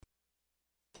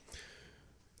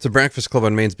It's a Breakfast Club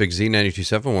on Maine's Big Z,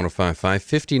 92.7, 105.5.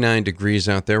 59 degrees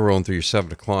out there, rolling through your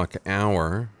 7 o'clock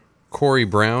hour. Corrie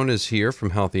Brown is here from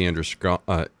Healthy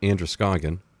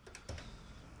Androscoggin.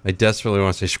 I desperately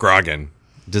want to say Scroggin.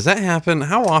 Does that happen?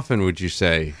 How often would you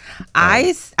say?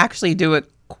 I actually do it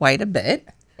quite a bit.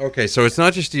 Okay, so it's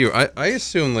not just you. I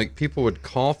assume like people would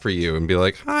call for you and be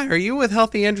like, "Hi, are you with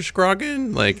Healthy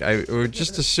Androscoggin?" Like I would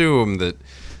just assume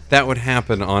that would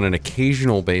happen on an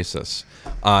occasional basis.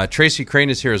 Tracey Crane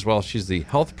is here as well. She's the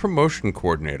health promotion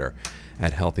coordinator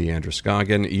at Healthy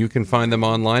Androscoggin. You can find them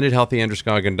online at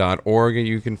healthyandroscoggin.org, and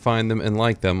you can find them and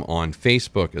like them on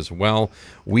Facebook as well.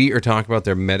 We are talking about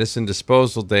their Medicine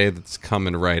Disposal Day that's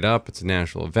coming right up. It's a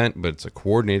national event, but it's a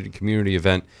coordinated community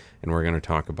event, and we're going to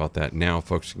talk about that now.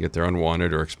 Folks can get their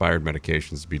unwanted or expired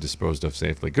medications to be disposed of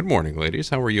safely. Good morning, ladies.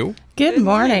 How are you? Good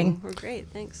morning. We're great,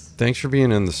 thanks. Thanks for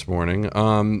being in this morning.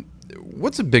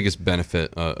 What's the biggest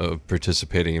benefit of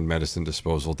participating in Medicine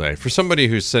Disposal Day for somebody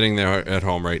who's sitting there at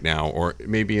home right now, or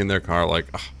maybe in their car like,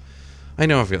 oh, I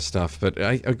know I've got stuff, but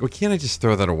can't I just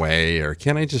throw that away? Or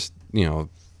can't I just,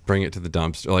 bring it to the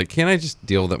dumpster? Like, can't I just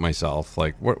deal with it myself?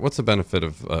 Like, what's the benefit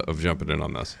of jumping in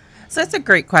on this? So that's a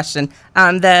great question.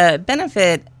 The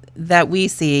benefit that we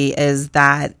see is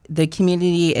that the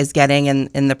community is getting,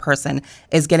 and the person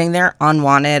is getting their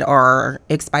unwanted or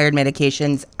expired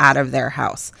medications out of their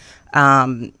house.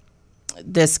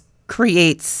 This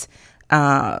creates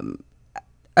a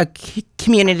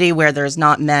community where there's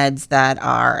not meds that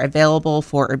are available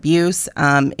for abuse.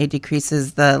 It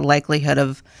decreases the likelihood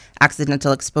of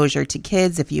accidental exposure to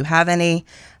kids, if you have any.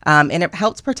 And it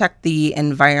helps protect the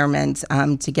environment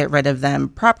to get rid of them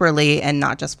properly and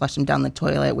not just flush them down the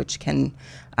toilet, which can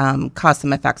cause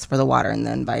some effects for the water in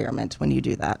the environment when you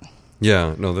do that.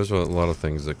 Yeah, no, there's a lot of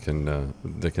things that can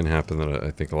happen that I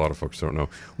think a lot of folks don't know.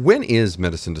 When is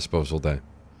Medicine Disposal Day?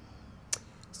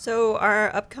 So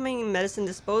our upcoming Medicine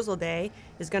Disposal Day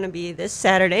is going to be this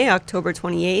Saturday, October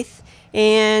 28th,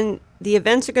 and the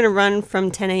events are going to run from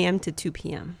 10 a.m. to 2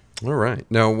 p.m. All right.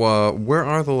 Now, where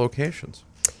are the locations?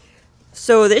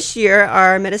 So this year,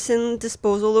 our medicine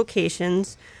disposal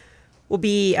locations will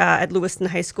be at Lewiston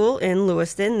High School in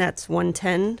Lewiston. That's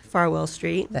 110 Farwell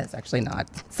Street. That's actually not.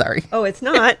 Sorry. Oh, it's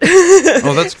not.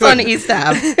 Oh, that's good. It's on East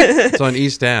Ave. It's on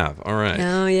East Ave. All right.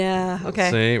 Oh, yeah.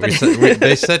 Okay. See,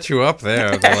 they set you up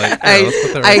there. They're like,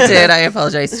 I did. I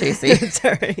apologize, Tracey. It's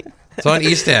all right. It's on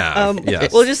East Ave.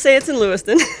 Yes. We'll just say it's in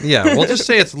Lewiston. Yeah, we'll just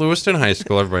say it's Lewiston High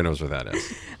School. Everybody knows where that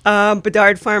is.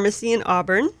 Bedard Pharmacy in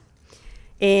Auburn.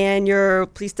 And your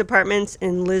police departments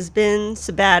in Lisbon,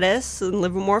 Sabattis, and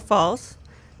Livermore Falls,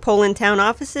 Poland Town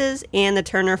offices, and the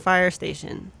Turner Fire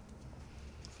Station.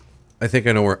 I think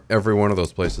I know where every one of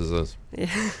those places is.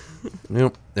 Yeah.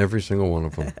 Yep, every single one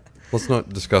of them. Let's not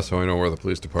discuss how I know where the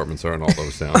police departments are in all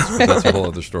those towns, but that's a whole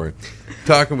other story.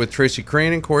 Talking with Tracey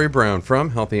Crane and Corrie Brown from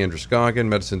Healthy Androscoggin.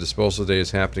 Medicine Disposal Day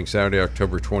is happening Saturday,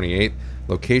 October 28th.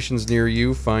 Locations near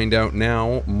you. Find out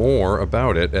now more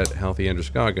about it at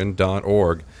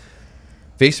healthyandroscoggin.org.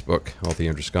 Facebook, Healthy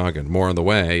Androscoggin. More on the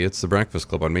way. It's the Breakfast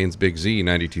Club on Maine's Big Z,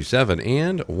 92.7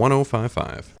 and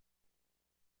 105.5.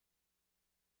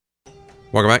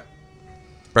 Welcome back.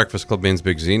 Breakfast Club Maine's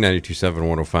Big Z, 92.7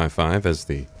 and 105.5 as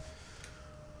the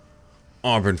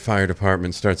Auburn Fire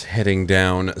Department starts heading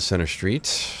down Center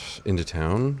Street into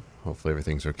town. Hopefully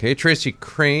everything's okay. Tracey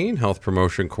Crane, Health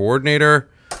Promotion Coordinator,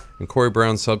 and Corrie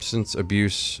Brown, Substance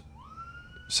Use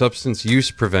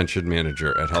Prevention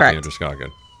Manager at Healthy Androscoggin.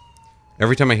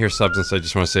 Every time I hear substance, I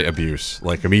just want to say abuse,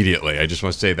 like immediately. I just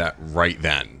want to say that right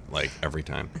then, like every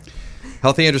time.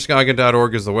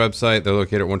 HealthyAndroscoggin.org is the website. They're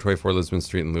located at 124 Lisbon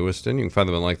Street in Lewiston. You can find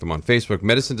them and like them on Facebook.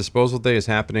 Medicine Disposal Day is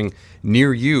happening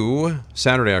near you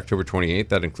Saturday, October 28th.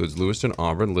 That includes Lewiston,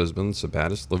 Auburn, Lisbon,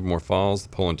 Sabattis, Livermore Falls, the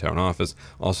Poland Town office,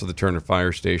 also the Turner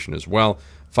Fire Station as well.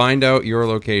 Find out your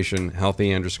location,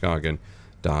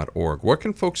 healthyandroscoggin.org. What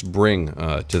can folks bring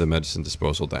to the Medicine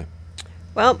Disposal Day?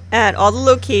 Well, at all the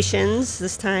locations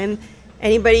this time,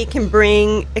 anybody can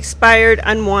bring expired,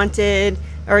 unwanted,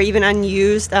 or even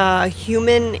unused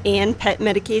human and pet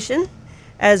medication,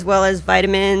 as well as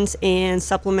vitamins and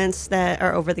supplements that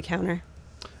are over the counter.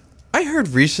 I heard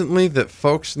recently that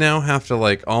folks now have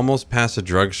to almost pass a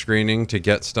drug screening to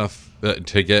get stuff,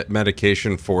 to get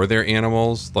medication for their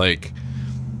animals.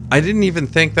 I didn't even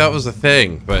think that was a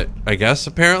thing, but I guess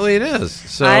apparently it is.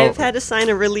 So I've had to sign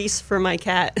a release for my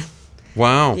cat.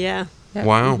 Wow. Yeah.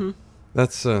 Wow. Mm-hmm.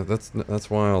 That's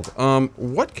wild.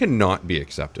 What cannot be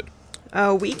accepted?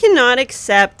 We cannot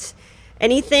accept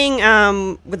anything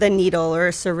with a needle or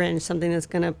a syringe, something that's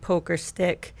going to poke or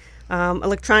stick.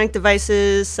 Electronic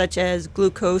devices such as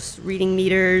glucose reading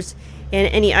meters,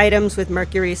 and any items with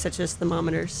mercury such as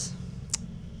thermometers.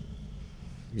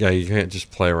 Yeah, you can't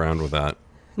just play around with that.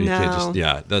 You can't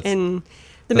just, that's... And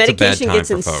the that's a bad medication time gets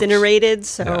for folks. incinerated,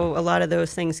 so Yeah. a lot of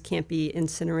those things can't be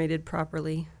incinerated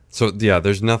properly. So, yeah,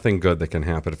 there's nothing good that can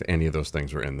happen if any of those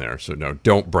things were in there. So, no,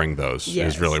 don't bring those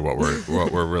Yes. is really what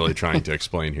we're really trying to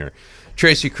explain here.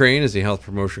 Tracey Crane is the Health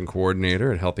Promotion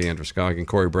Coordinator at Healthy Androscoggin.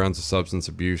 Corrie Brown's the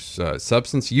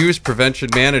Substance Use Prevention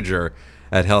Manager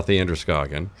at Healthy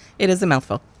Androscoggin. It is a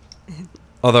mouthful.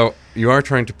 Although, you are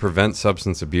trying to prevent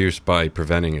substance abuse by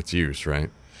preventing its use, right?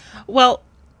 Well,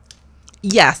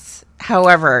 yes.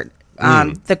 However,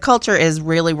 the culture is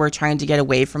really we're trying to get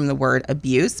away from the word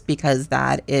abuse because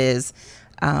that is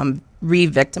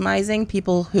re-victimizing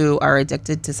people who are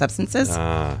addicted to substances.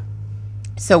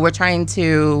 So we're trying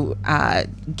to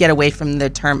get away from the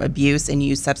term abuse and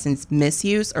use substance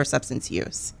misuse or substance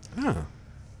use.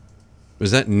 Is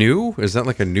that new? Is that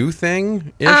like a new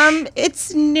thing?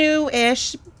 It's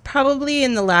new-ish. Probably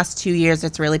in the last 2 years,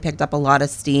 it's really picked up a lot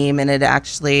of steam, and it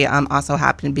actually also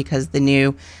happened because the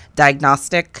new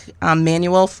diagnostic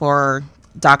manual for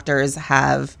doctors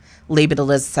have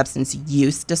labeled it as substance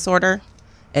use disorder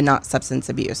and not substance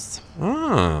abuse.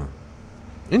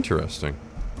 Interesting.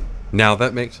 Now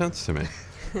that makes sense to me.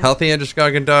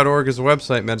 HealthyAndroscoggin.org is the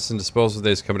website. Medicine Disposal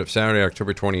Day is coming up Saturday,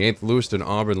 October 28th. Lewiston,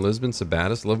 Auburn, Lisbon,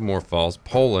 Sabattis, Livermore Falls,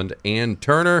 Poland, and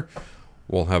Turner.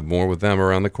 We'll have more with them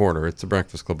around the corner. It's the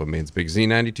Breakfast Club of Maine's Big Z,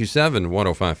 92.7,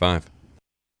 105.5.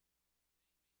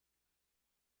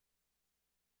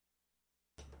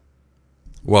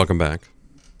 Welcome back.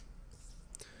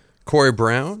 Corrie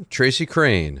Brown, Tracey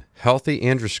Crane, Healthy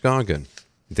Androscoggin.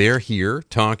 They're here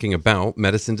talking about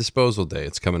Medicine Disposal Day.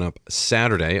 It's coming up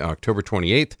Saturday, October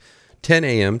 28th, 10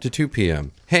 a.m. to 2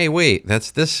 p.m. Hey, wait,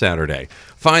 that's this Saturday.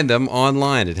 Find them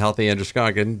online at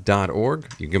healthyandroscoggin.org.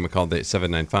 You can give them a call at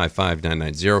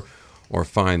 795-5990 or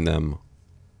find them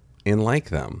and like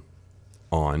them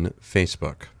on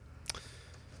Facebook.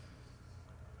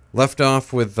 Left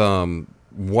off with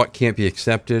what can't be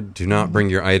accepted. Do not bring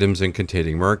your items in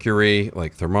containing mercury,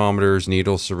 like thermometers,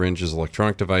 needles, syringes,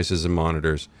 electronic devices, and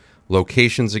monitors.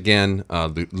 Locations again,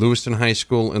 Lewiston High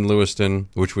School in Lewiston,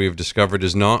 which we have discovered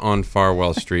is not on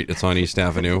Farwell Street. It's on East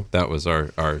Avenue. That was our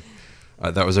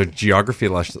geography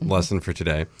lesson for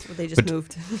today. Well, they just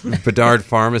moved. Bedard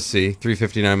Pharmacy,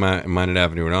 359 Minot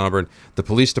Avenue in Auburn. The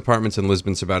police departments in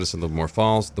Lisbon, Sabattis, and Livermore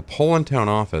Falls. The Poland Town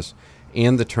Office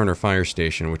and the Turner Fire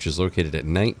Station, which is located at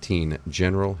 19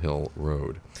 General Hill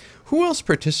Road. Who else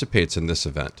participates in this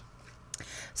event?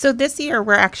 So this year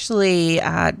we're actually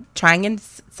trying in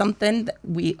something that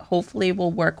we hopefully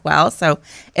will work well. So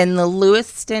in the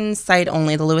Lewiston site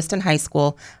only, the Lewiston High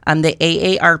School, the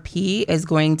AARP is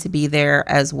going to be there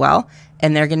as well,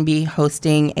 and they're going to be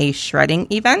hosting a shredding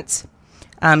event.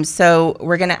 So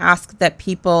we're going to ask that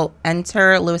people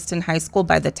enter Lewiston High School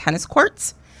by the tennis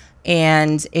courts.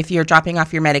 And if you're dropping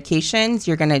off your medications,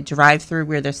 you're going to drive through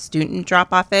where the student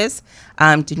drop-off is.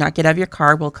 Do not get out of your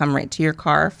car. We'll come right to your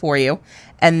car for you.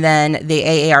 And then the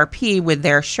AARP with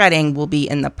their shredding will be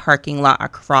in the parking lot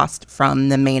across from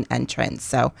the main entrance.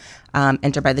 So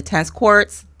enter by the tennis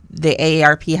courts. The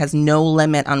AARP has no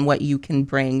limit on what you can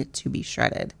bring to be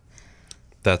shredded.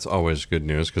 That's always good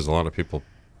news because a lot of people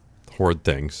hoard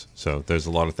things. So there's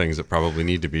a lot of things that probably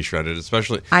need to be shredded,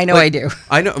 especially... I know, like, I do.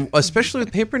 I know, especially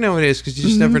with paper nowadays because you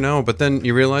just never know. But then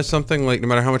you realize something, like no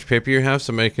matter how much paper you have,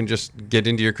 somebody can just get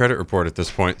into your credit report at this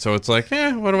point. So it's like,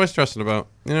 what am I stressing about?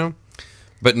 You know?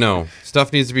 But no,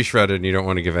 stuff needs to be shredded and you don't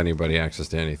want to give anybody access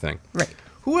to anything. Right.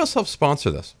 Who else helps sponsor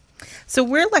this? So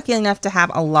we're lucky enough to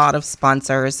have a lot of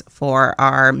sponsors for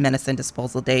our medicine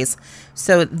disposal days.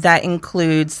 So that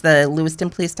includes the Lewiston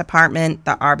Police Department,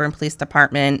 the Auburn Police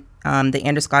Department, the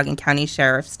Androscoggin County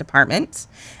Sheriff's Department.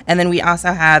 And then we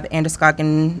also have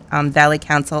Androscoggin Valley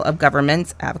Council of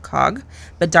Governments, AVCOG,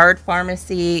 Bedard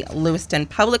Pharmacy, Lewiston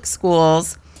Public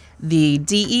Schools, the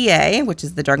DEA, which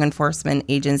is the Drug Enforcement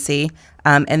Agency,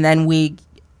 and then we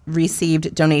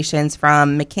received donations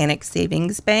from Mechanic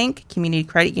Savings Bank, Community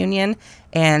Credit Union,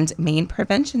 and Maine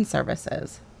Prevention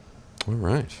Services. All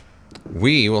right.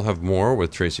 We will have more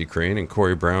with Tracey Crane and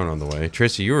Corrie Brown on the way.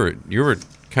 Tracey, you were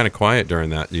kind of quiet during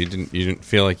that. You didn't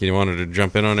feel like you wanted to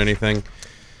jump in on anything?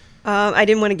 I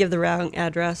didn't want to give the wrong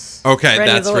address. Okay,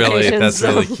 that's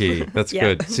really key. That's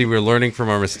yeah. good. See, we're learning from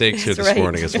our mistakes here That's this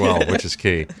morning as well, which is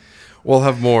key. We'll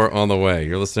have more on the way.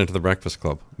 You're listening to The Breakfast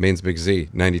Club, Maine's Big Z,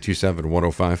 92.7,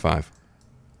 105.5.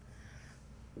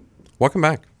 Welcome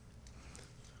back.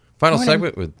 Final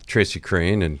segment with Tracey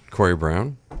Crane and Corrie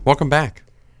Brown. Welcome back.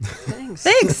 Thanks.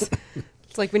 Thanks.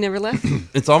 It's like we never left.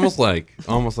 It's almost like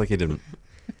you didn't.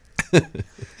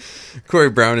 Corrie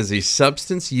Brown is the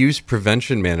Substance Use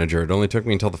Prevention Manager. It only took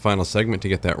me until the final segment to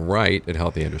get that right at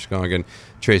Healthy Androscoggin.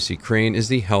 Tracey Crane is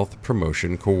the Health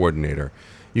Promotion Coordinator.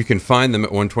 You can find them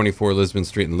at 124 Lisbon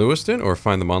Street in Lewiston, or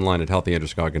find them online at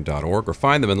healthyandroscoggin.org, or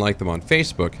find them and like them on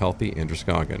Facebook, Healthy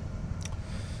Androscoggin.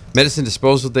 Medicine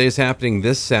Disposal Day is happening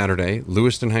this Saturday,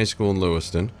 Lewiston High School in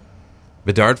Lewiston,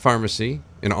 Bedard Pharmacy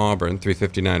in Auburn,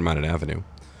 359 Minot Avenue,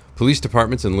 police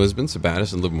departments in Lisbon,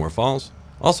 Sabattis, and Livermore Falls,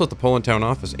 also at the Poland Town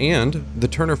Office, and the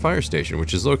Turner Fire Station,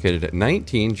 which is located at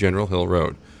 19 General Hill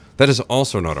Road. That is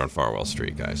also not on Farwell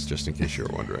Street, guys, just in case you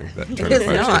were wondering. That Turner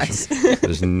Fire Station that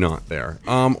is not there.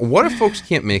 What if folks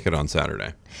can't make it on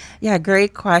Saturday? Yeah,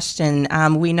 great question.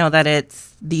 We know that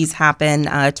these happen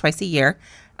twice a year.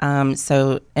 And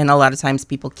a lot of times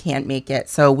people can't make it.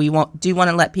 So we do want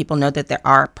to let people know that there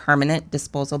are permanent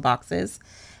disposal boxes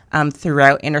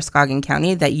throughout Androscoggin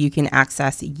County that you can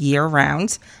access year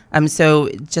round. So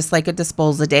just like a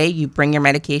disposal day, you bring your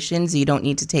medications. You don't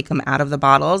need to take them out of the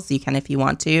bottles. You can if you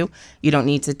want to. You don't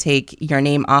need to take your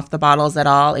name off the bottles at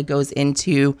all. It goes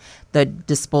into the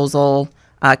disposal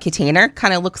container.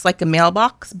 Kind of looks like a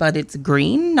mailbox, but it's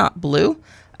green, not blue.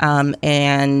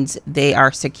 And they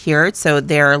are secured. So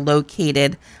they're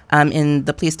located in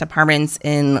the police departments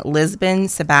in Lisbon,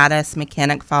 Sabattis,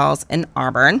 Mechanic Falls, and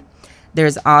Auburn.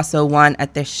 There's also one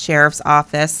at the sheriff's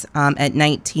office at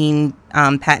 19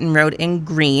 Patton Road in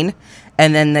Greene,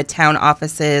 and then the town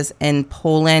offices in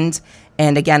Poland,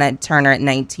 and again at Turner at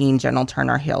 19 General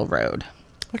Turner Hill Road.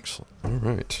 Excellent. All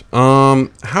right.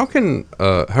 How can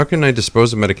I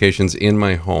dispose of medications in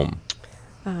my home?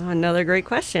 Another great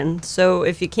question. So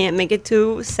if you can't make it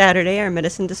to Saturday, our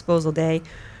medicine disposal day,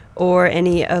 or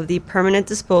any of the permanent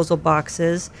disposal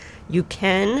boxes, you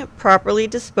can properly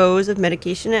dispose of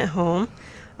medication at home.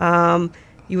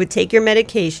 You would take your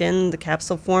medication, the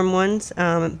capsule form ones,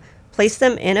 place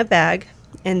them in a bag,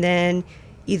 and then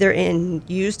either in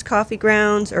used coffee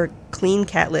grounds or clean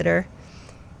cat litter.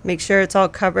 Make sure it's all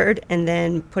covered, and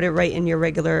then put it right in your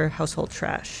regular household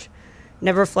trash.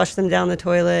 Never flush them down the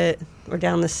toilet or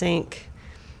down the sink.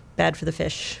 Bad for the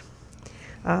fish.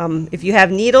 If you have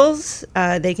needles,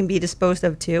 they can be disposed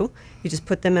of too. You just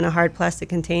put them in a hard plastic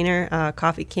container,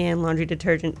 coffee can, laundry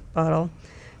detergent bottle.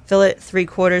 Fill it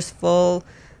 3/4 full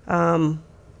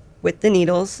with the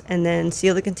needles, and then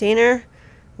seal the container.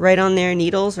 Write on there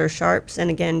needles or sharps,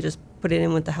 and again, just put it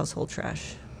in with the household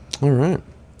trash. All right.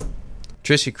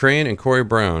 Tracey Crane and Corrie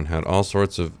Brown had all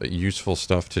sorts of useful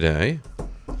stuff today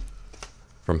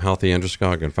from Healthy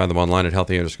Androscoggin. Find them online at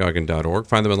healthyandroscoggin.org.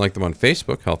 Find them and like them on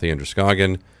Facebook, Healthy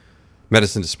Androscoggin.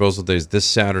 Medicine Disposal Days this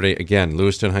Saturday. Again,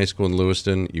 Lewiston High School in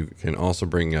Lewiston. You can also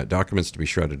bring documents to be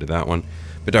shredded to that one.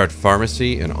 Bedard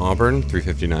Pharmacy in Auburn,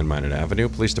 359 Minot Avenue.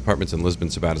 Police departments in Lisbon,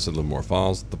 Sabattis, and Livermore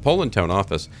Falls. The Poland Town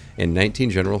Office in 19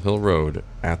 General Hill Road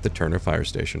at the Turner Fire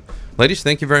Station. Ladies,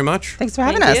 thank you very much. Thanks for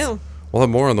having us. You. We'll have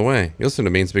more on the way. You listen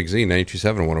to Maine's Big Z,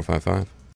 92.7 and 105.5.